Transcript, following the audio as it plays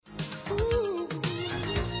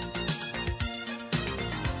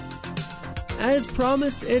As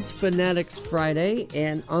promised, it's Fanatics Friday,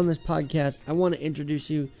 and on this podcast, I want to introduce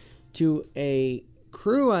you to a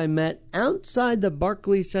crew I met outside the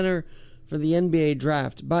Barclays Center for the NBA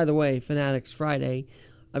Draft. By the way, Fanatics Friday,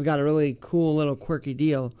 I've got a really cool little quirky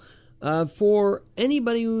deal for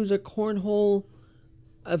anybody who's a cornhole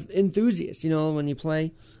enthusiast. You know, when you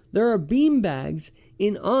play, there are bean bags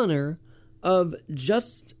in honor of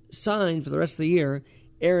just signed for the rest of the year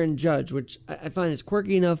Aaron Judge, which I find is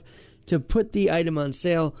quirky enough to put the item on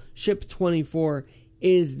sale. SHIP24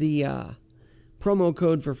 is the promo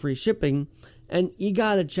code for free shipping, and you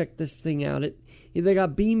gotta check this thing out. They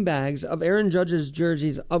got bean bags of Aaron Judge's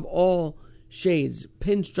jerseys of all shades,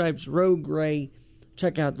 pinstripes, rogue gray.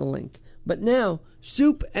 Check out the link. But now,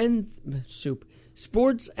 Sports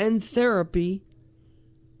and Therapy,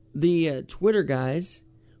 the Twitter guys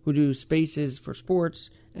who do spaces for sports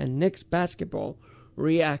and Knicks basketball,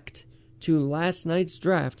 react to last night's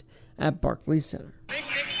draft at Barclays Center. Big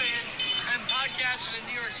Knicks fans and podcasters in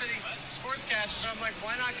New York City, sportscasters, so I'm like,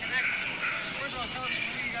 why not connect? So first of all, tell us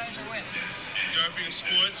who you guys are with. European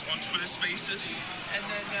Sports on Twitter Spaces. And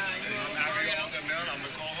then you are I'm the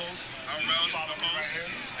co-host. I'm Rels, I'm the host.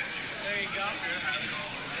 There you go.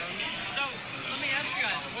 So, let me ask you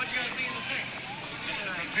guys, what do you guys think of the pick?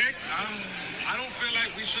 The pick, I don't feel like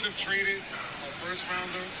we should have traded a first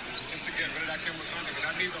rounder just to get rid of that Kemba contract.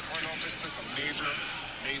 That means the front office took a major L.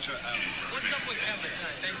 What's up with Kemba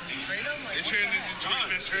tonight? They trade him? They traded him to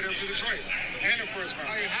Detroit and the first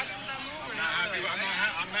round. Are you happy with that move or not?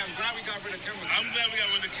 I'm glad we got rid of Kemba. I'm glad we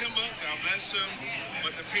got rid of Kemba. God bless him.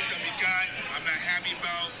 But the pick that we got, I'm not happy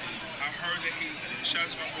about. I heard that he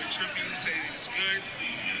shots my boy Trippy, say he's good,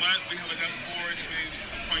 but we have enough forwards with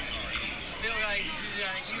a point guard. I feel like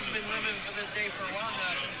you've been living for this day for a while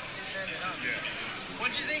now since the season ended, huh? Yeah.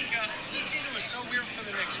 What do you think? This season was so weird for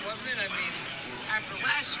the Knicks, wasn't it? I mean, after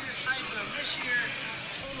last year's hype and this year,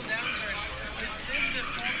 total downturn. Is things at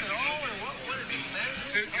fault at all, or what is it?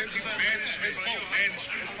 Management? It's both.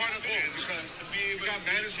 It's part of both, because we got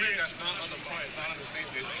management that's not on the front. It's not on the same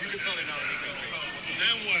page. You can tell they're not on the same page.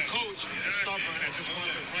 Then what? The coach is stubborn and just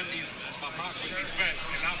wants to run these with these vets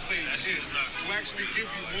and not play these kids who actually give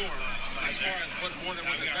you more as far as more than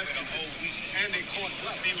what the vets can do. And they cost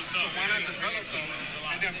less. So why not develop those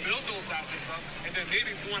and then build those assets up, and then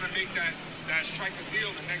maybe if you want to make that strike a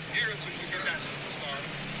deal the next year or two, you get that superstar.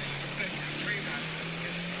 So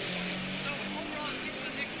overall, it seems the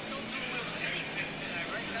Knicks don't do well with anything tonight,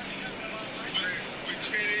 right? That's kind of a lot of time. We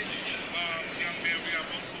traded young man. We got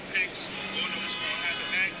multiple picks. We don't know who's going to have the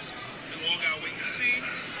next. We all got to wait and see.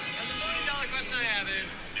 And the $1 million question I have is,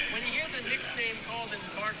 when you hear the Knicks name called in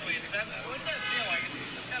Barclays, what's that feel like?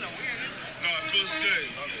 It's just kind of weird, isn't it? No, it feels good.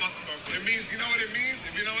 Fuck Barclays. It means, you know what it means?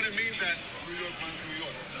 If you know what it means, that New York runs New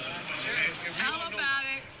York. Tell about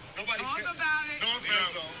it. Nobody Talk about it. No offense,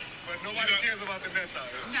 though, but nobody cares about the Nets out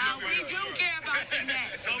here. Now, we do care about the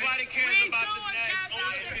Nets. Nobody cares We about do the Nets. care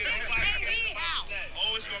about the 6KD house.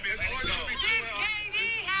 Always going to be a Always next gonna be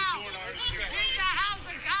 6KD house. It's the house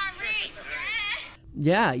of Kyrie.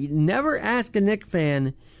 Yeah, you never ask a Knick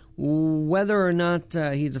fan whether or not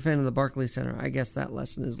he's a fan of the Barclays Center. I guess that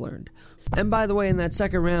lesson is learned. And by the way, in that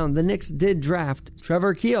second round, the Knicks did draft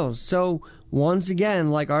Trevor Keels. So once again,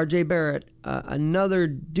 like R.J. Barrett, another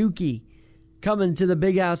Dookie coming to the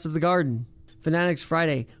big house of the Garden. Fanatics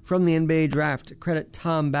Friday from the NBA Draft. Credit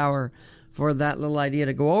Tom Bauer for that little idea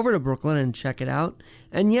to go over to Brooklyn and check it out.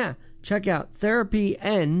 And yeah, check out Therapy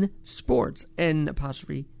N Sports,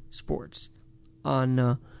 N''Sports,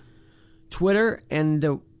 on Twitter,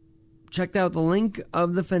 and check out the link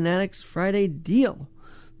of the Fanatics Friday deal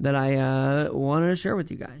that I wanted to share with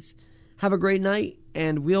you guys. Have a great night,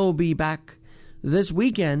 and we'll be back this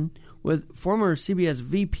weekend with former CBS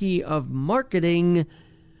VP of Marketing,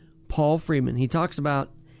 Paul Freeman. He talks about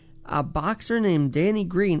a boxer named Danny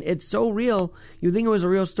Green. It's so real, you think it was a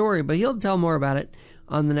real story, but he'll tell more about it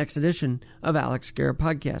on the next edition of Alex Garrett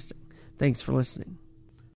Podcasting. Thanks for listening.